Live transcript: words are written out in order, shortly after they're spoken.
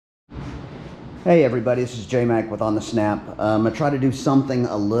Hey everybody, this is J-Mac with On The Snap. I try to do something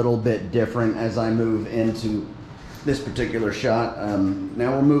a little bit different as I move into this particular shot.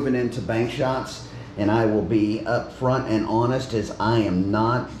 Now we're moving into bank shots, and I will be upfront and honest as I am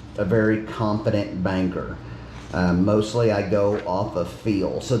not a very confident banker. Mostly I go off of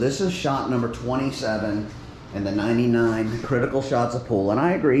feel. So this is shot number 27 in the 99 critical shots of pool, and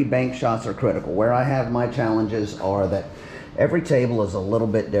I agree bank shots are critical. Where I have my challenges are that every table is a little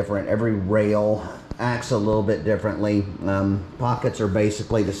bit different. Every rail acts a little bit differently. Pockets are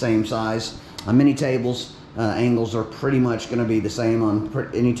basically the same size. On many tables, angles are pretty much going to be the same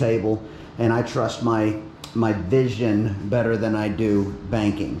on any table, and I trust my vision better than I do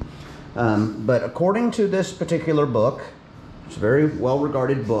banking. But according to this particular book, it's a very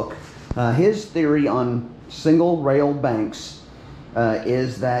well-regarded book, his theory on single rail banks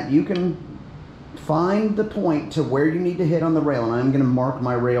is that you can find the point to where you need to hit on the rail, and I'm going to mark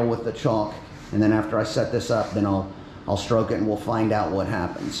my rail with the chalk, and then after I set this up, then I'll stroke it and we'll find out what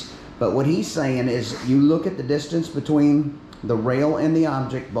happens. But what he's saying is you look at the distance between the rail and the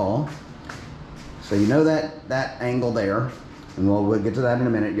object ball, so you know that angle there, and we'll get to that in a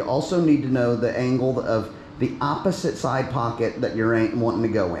minute. You also need to know the angle of the opposite side pocket that you're wanting to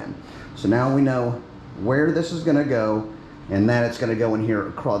go in. So now we know where this is going to go, and that it's going to go in here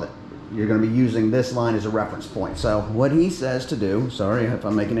across it. You're going to be using this line as a reference point. So what he says to do, sorry if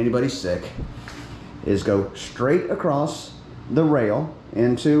I'm making anybody sick, is go straight across the rail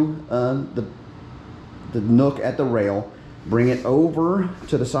into the nook at the rail, bring it over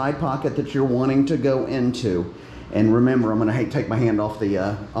to the side pocket that you're wanting to go into. And remember, I'm going to take my hand off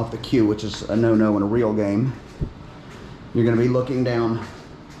the cue, which is a no-no in a real game. You're going to be looking down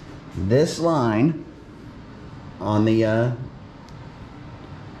this line on the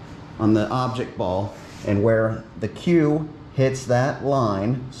object ball, and where the cue hits that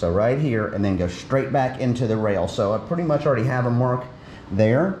line, so right here, and then go straight back into the rail. So I pretty much already have a mark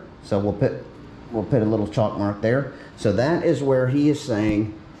there, so we'll put a little chalk mark there. So that is where he is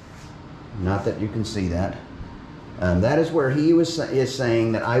saying, not that you can see that, that is where he is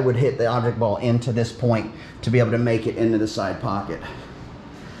saying that I would hit the object ball into this point to be able to make it into the side pocket.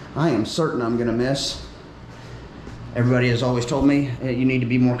 I am certain I'm going to miss. Everybody has always told me, hey, you need to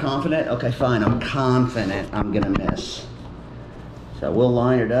be more confident. Okay, fine, I'm confident I'm gonna miss. So we'll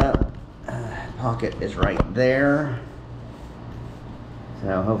line it up. Pocket is right there.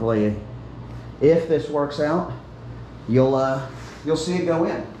 So hopefully, if this works out, you'll see it go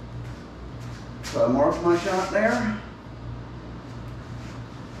in. So I mark my shot there.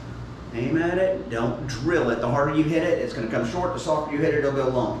 Aim at it, don't drill it. The harder you hit it, it's gonna come short. The softer you hit it, it'll go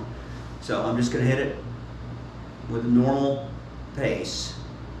long. So I'm just gonna hit it with a normal pace.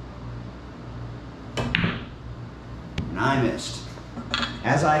 And I missed,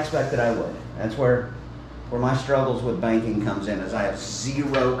 as I expected I would. That's where my struggles with banking comes in, is I have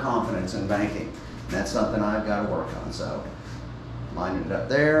zero confidence in banking. And that's something I've got to work on. So lining it up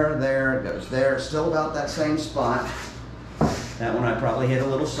there, it goes there, still about that same spot. That one I probably hit a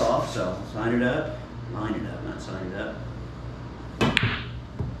little soft, so line it up, not sign it up.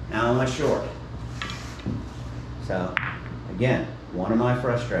 Now I went short. So, again, one of my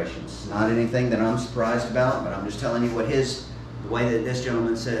frustrations. Not anything that I'm surprised about, but I'm just telling you what the way that this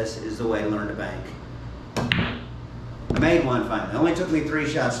gentleman says is the way to learn to bank. I made one finally. It only took me 3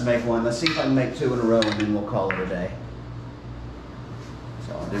 shots to make one. Let's see if I can make 2 in a row, and then we'll call it a day.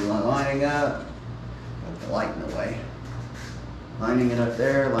 So I'll do my lining up, put the light in the way. Lining it up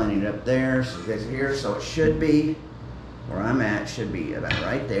there, so you guys are here. So it should be, where I'm at, should be about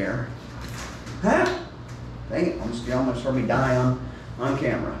right there. Huh? Dang it, you almost heard me die on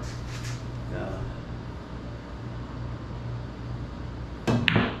camera.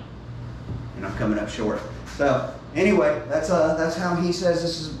 And I'm coming up short. So anyway, that's how he says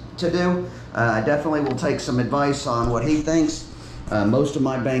this is to do. I definitely will take some advice on what he thinks. Most of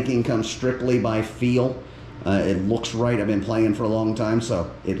my banking comes strictly by feel. It looks right. I've been playing for a long time,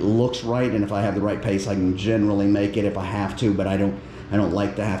 so it looks right, and if I have the right pace, I can generally make it if I have to, but I don't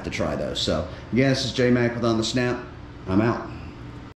like to have to try those. So, again, this is J-Mac with On The Snap. I'm out.